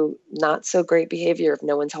into not so great behavior if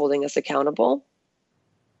no one's holding us accountable.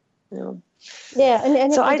 Yeah.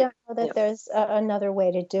 And so I don't know that there's another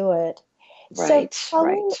way to do it. Right. So,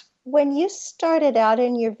 Colleen, when you started out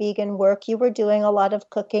in your vegan work, you were doing a lot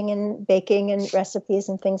of cooking and baking and recipes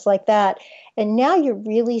and things like that. And now you're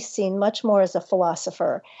really seen much more as a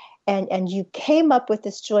philosopher. And you came up with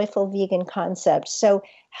this joyful vegan concept. So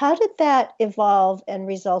how did that evolve and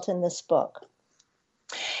result in this book?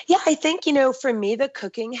 Yeah, I think, for me, the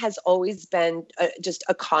cooking has always been just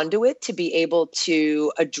a conduit to be able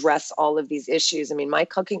to address all of these issues. My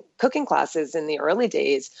cooking classes in the early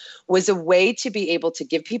days was a way to be able to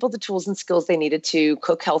give people the tools and skills they needed to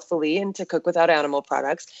cook healthily and to cook without animal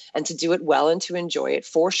products and to do it well and to enjoy it,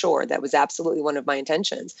 for sure. That was absolutely one of my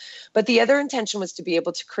intentions. But the other intention was to be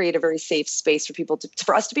able to create a very safe space for people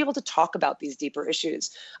for us to be able to talk about these deeper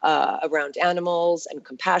issues around animals and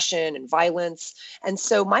compassion and violence. And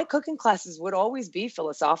so my cooking classes would always be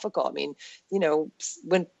philosophical.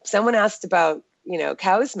 When someone asked about,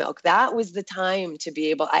 cow's milk, that was the time to be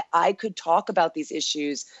able, I could talk about these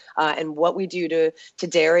issues and what we do to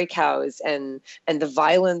dairy cows and the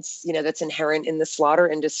violence, that's inherent in the slaughter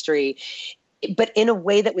industry, but in a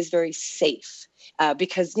way that was very safe.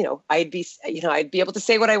 Because, I'd be able to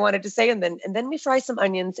say what I wanted to say, and then we fry some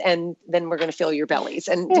onions, and then we're going to fill your bellies.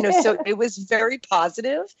 And, so it was very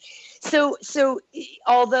positive. So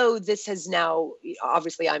although this has now,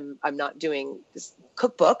 obviously I'm not doing this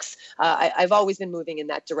cookbooks. I've always been moving in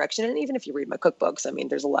that direction, and even if you read my cookbooks, I mean,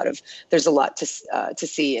 there's a lot to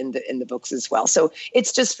see in the books as well. So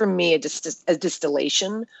it's just for me a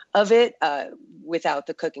distillation of it without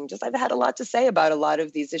the cooking. Just I've had a lot to say about a lot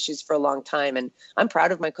of these issues for a long time, and I'm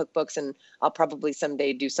proud of my cookbooks, and I'll probably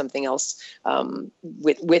someday do something else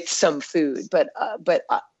with some food. But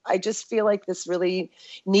I just feel like this really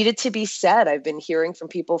needed to be said. I've been hearing from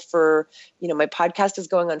people for, my podcast is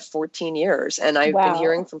going on 14 years, and I've been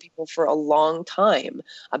hearing from people for a long time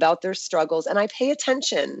about their struggles. And I pay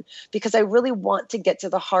attention because I really want to get to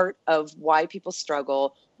the heart of why people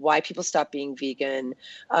struggle, why people stop being vegan,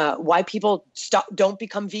 why people don't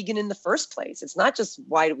become vegan in the first place. It's not just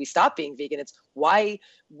why do we stop being vegan? It's why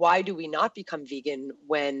do we not become vegan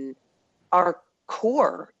when our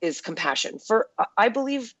core is compassion. For I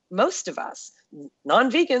believe most of us,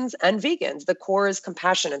 non-vegans and vegans, the core is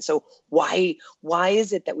compassion. And so why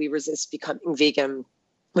is it that we resist becoming vegan,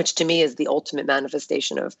 which to me is the ultimate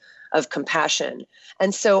manifestation of compassion?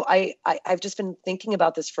 And so I've just been thinking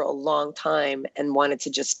about this for a long time and wanted to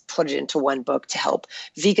just put it into one book to help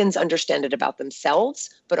vegans understand it about themselves,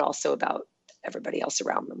 but also about everybody else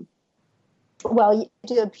around them. Well, you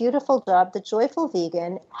do a beautiful job, The Joyful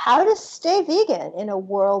Vegan, how to stay vegan in a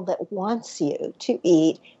world that wants you to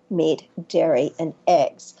eat meat, dairy, and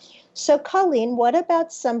eggs. So, Colleen, what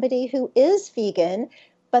about somebody who is vegan,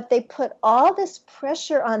 but they put all this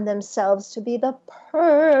pressure on themselves to be the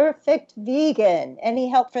perfect vegan?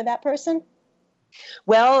 Any help for that person?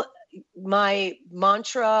 Well, my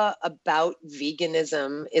mantra about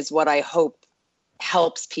veganism is what I hope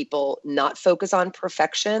helps people not focus on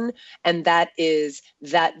perfection. And that is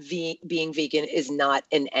that being vegan is not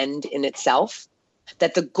an end in itself,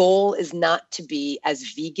 that the goal is not to be as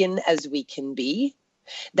vegan as we can be,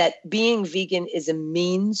 that being vegan is a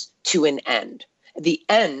means to an end. The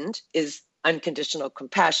end is unconditional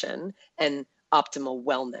compassion and optimal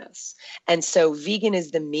wellness. And so vegan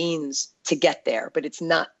is the means to get there, but it's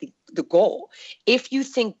not the goal. If you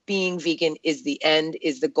think being vegan is the end,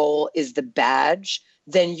 is the goal, is the badge,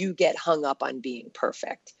 then you get hung up on being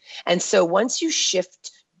perfect. And so once you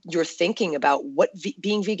shift your thinking about what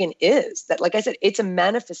being vegan is, that, like I said, it's a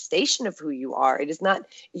manifestation of who you are. It is not,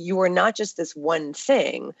 you are not just this one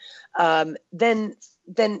thing,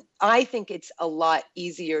 then I think it's a lot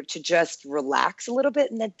easier to just relax a little bit.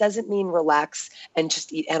 And that doesn't mean relax and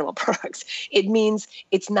just eat animal products. It means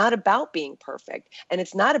it's not about being perfect and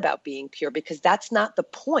it's not about being pure, because that's not the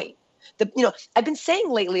point. I've been saying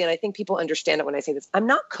lately, and I think people understand it when I say this, I'm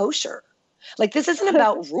not kosher. Like, this isn't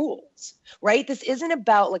about rules, right? This isn't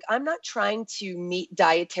about, like, I'm not trying to meet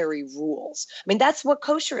dietary rules. I mean, that's what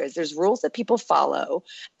kosher is. There's rules that people follow,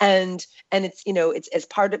 and it's, it's as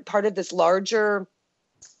part of this larger,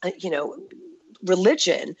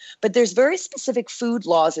 religion, but there's very specific food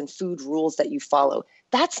laws and food rules that you follow.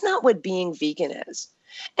 That's not what being vegan is.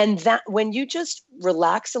 And that when you just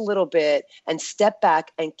relax a little bit and step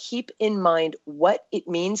back and keep in mind what it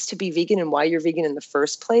means to be vegan and why you're vegan in the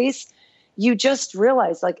first place, you just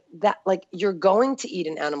realize you're going to eat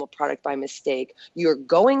an animal product by mistake. You're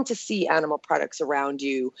going to see animal products around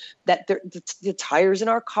you, that the tires in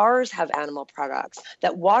our cars have animal products,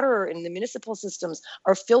 that water in the municipal systems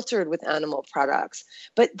are filtered with animal products.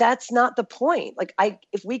 But that's not the point.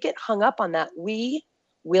 If we get hung up on that, we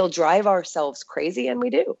will drive ourselves crazy, and we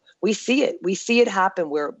do. We see it. We see it happen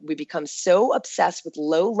where we become so obsessed with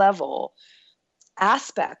low-level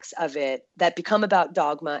aspects of it that become about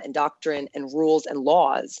dogma and doctrine and rules and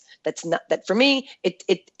laws. That for me,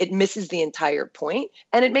 it misses the entire point,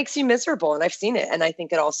 and it makes you miserable. And I've seen it. And I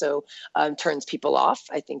think it also turns people off.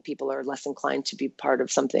 I think people are less inclined to be part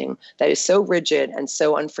of something that is so rigid and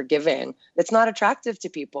so unforgiving. It's not attractive to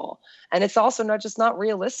people. And it's also not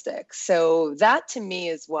realistic. So that to me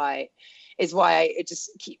is why I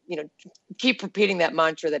just keep repeating that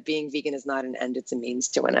mantra that being vegan is not an end, it's a means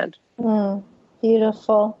to an end.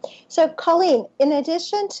 Beautiful. So, Colleen, in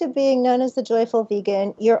addition to being known as the Joyful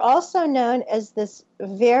Vegan, you're also known as this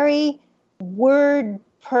very word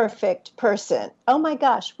perfect person. Oh my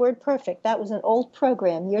gosh, word perfect. That was an old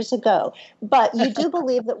program years ago. But you do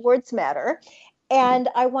believe that words matter. And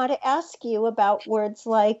I want to ask you about words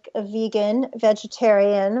like vegan,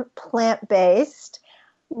 vegetarian, plant-based.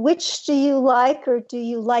 Which do you like, or do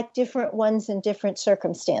you like different ones in different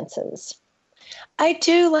circumstances? I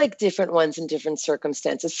do like different ones in different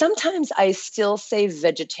circumstances. Sometimes I still say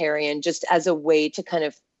vegetarian just as a way to kind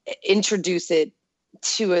of introduce it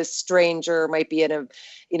to a stranger. It might be in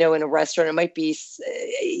a restaurant. It might be,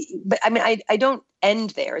 but I mean, I don't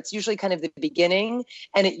end there. It's usually kind of the beginning,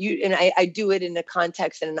 and I do it in a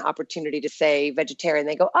context and an opportunity to say vegetarian.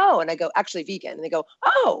 They go, oh, and I go, actually vegan, and they go,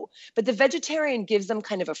 oh, but the vegetarian gives them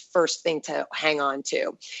kind of a first thing to hang on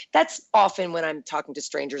to. That's often when I'm talking to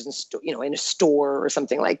strangers in a store or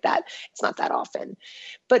something like that. It's not that often,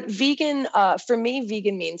 but vegan, for me,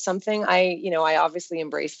 vegan means something. I obviously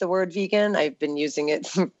embrace the word vegan. I've been using it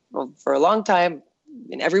for a long time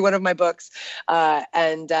in every one of my books.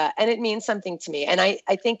 And it means something to me. And I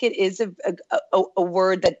think it is a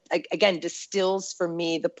word that, again, distills for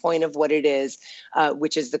me the point of what it is,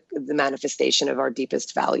 which is the manifestation of our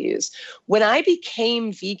deepest values. When I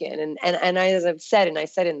became vegan, and as I've said, and I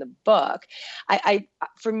said in the book,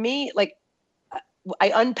 for me, like,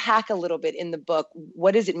 I unpack a little bit in the book,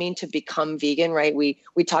 what does it mean to become vegan, right? We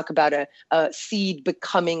talk about a seed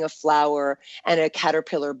becoming a flower and a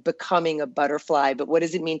caterpillar becoming a butterfly, but what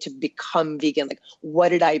does it mean to become vegan? Like, what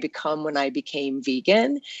did I become when I became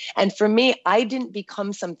vegan? And for me, I didn't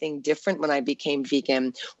become something different when I became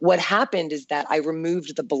vegan. What happened is that I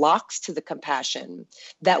removed the blocks to the compassion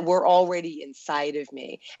that were already inside of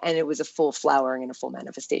me. And it was a full flowering and a full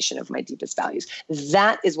manifestation of my deepest values.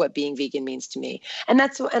 That is what being vegan means to me. And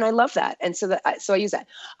I love that. And so I use that.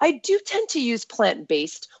 I do tend to use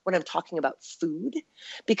plant-based when I'm talking about food,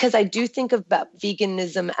 because I do think about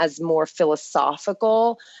veganism as more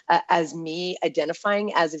philosophical, as me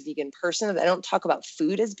identifying as a vegan person. I don't talk about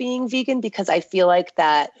food as being vegan, because I feel like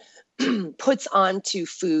that puts onto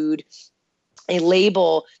food a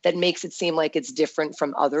label that makes it seem like it's different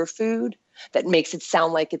from other food, that makes it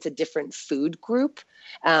sound like it's a different food group.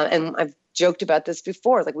 And I've joked about this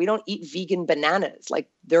before, like, we don't eat vegan bananas, like,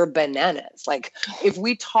 they're bananas. Like, if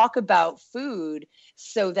we talk about food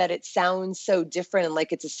so that it sounds so different and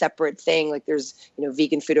like it's a separate thing, like there's,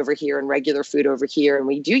 vegan food over here and regular food over here, and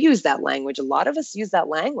we do use that language. A lot of us use that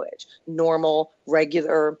language, normal,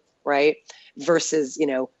 regular, right? Versus,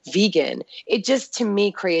 vegan. It just, to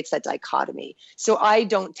me, creates that dichotomy. So I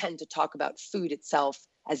don't tend to talk about food itself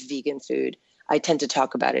as vegan food. I tend to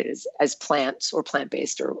talk about it as plants or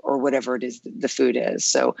plant-based or whatever it is the food is.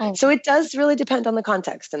 So it does really depend on the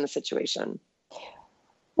context and the situation.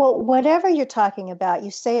 Well, whatever you're talking about,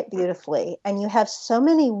 you say it beautifully, and you have so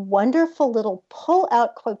many wonderful little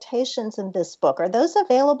pull-out quotations in this book. Are those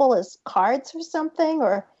available as cards or something,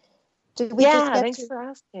 or did we just get thanks for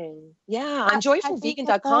asking. Yeah, on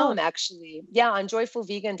joyfulvegan.com, actually. Yeah, on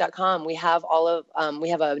joyfulvegan.com, we have we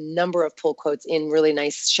have a number of pull quotes in really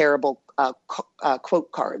nice shareable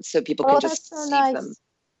quote cards, so people can just see them.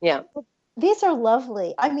 Yeah. These are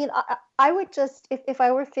lovely. I mean, I would just, if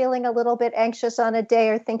I were feeling a little bit anxious on a day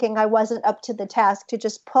or thinking I wasn't up to the task, to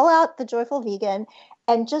just pull out the Joyful Vegan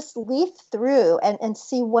and just leaf through and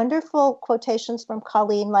see wonderful quotations from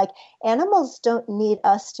Colleen, like, animals don't need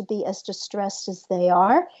us to be as distressed as they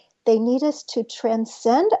are. They need us to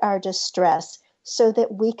transcend our distress so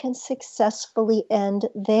that we can successfully end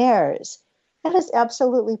theirs. That is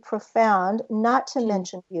absolutely profound, not to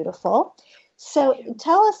mention beautiful. So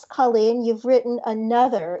tell us, Colleen, you've written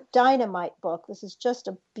another dynamite book. This is just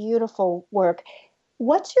a beautiful work.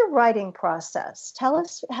 What's your writing process? Tell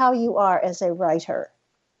us how you are as a writer.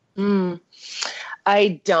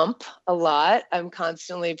 I dump a lot. I'm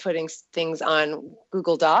constantly putting things on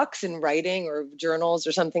Google Docs and writing, or journals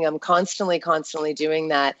or something. I'm constantly doing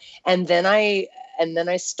that. And then I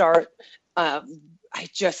start, I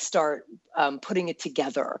just start putting it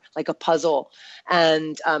together like a puzzle,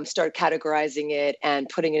 and start categorizing it and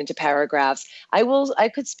putting it into paragraphs. I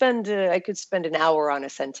could spend an hour on a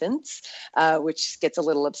sentence, which gets a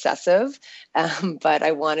little obsessive, but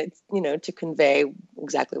I want it, to convey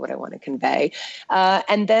exactly what I want to convey.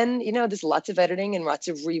 And then, there's lots of editing and lots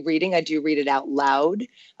of rereading. I do read it out loud.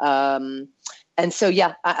 And so,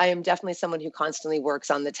 yeah, I am definitely someone who constantly works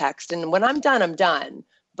on the text. And when I'm done, I'm done.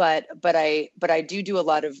 But I do a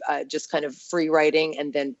lot of just kind of free writing,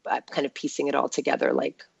 and then kind of piecing it all together,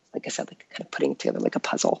 like I said, like kind of putting it together like a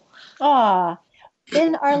puzzle.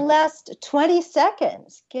 In our last 20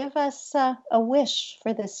 seconds, give us a wish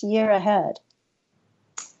for this year ahead.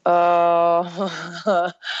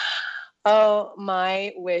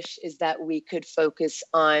 My wish is that we could focus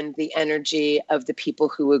on the energy of the people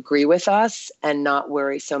who agree with us and not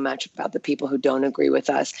worry so much about the people who don't agree with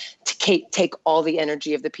us. To take all the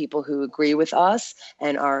energy of the people who agree with us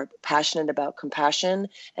and are passionate about compassion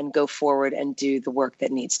and go forward and do the work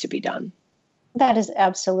that needs to be done. That is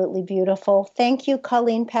absolutely beautiful. Thank you,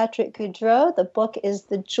 Colleen Patrick Goudreau. The book is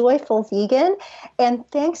The Joyful Vegan. And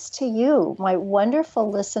thanks to you, my wonderful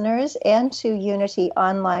listeners, and to Unity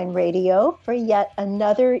Online Radio for yet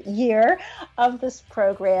another year of this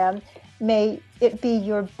program. May it be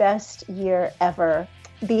your best year ever.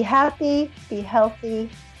 Be happy, be healthy,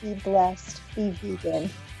 be blessed, be vegan.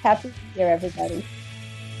 Happy New Year, everybody.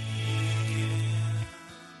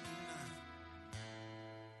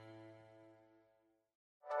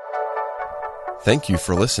 Thank you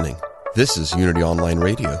for listening. This is Unity Online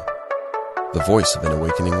Radio, the voice of an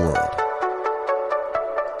awakening world.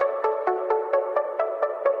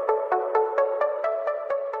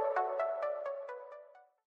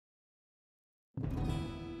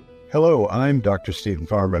 Hello, I'm Dr. Stephen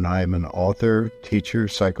Farber, and I am an author, teacher,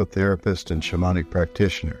 psychotherapist, and shamanic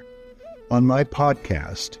practitioner. On my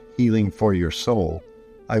podcast, Healing for Your Soul,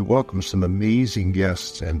 I welcome some amazing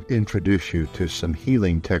guests and introduce you to some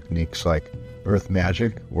healing techniques like earth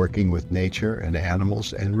magic, working with nature and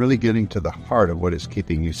animals, and really getting to the heart of what is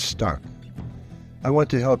keeping you stuck. I want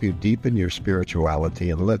to help you deepen your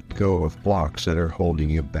spirituality and let go of blocks that are holding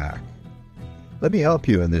you back. Let me help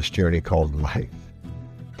you in this journey called life.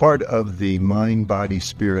 Part of the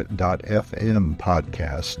mindbodyspirit.fm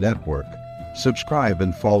podcast network. Subscribe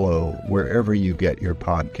and follow wherever you get your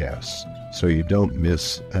podcasts so you don't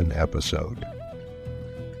miss an episode.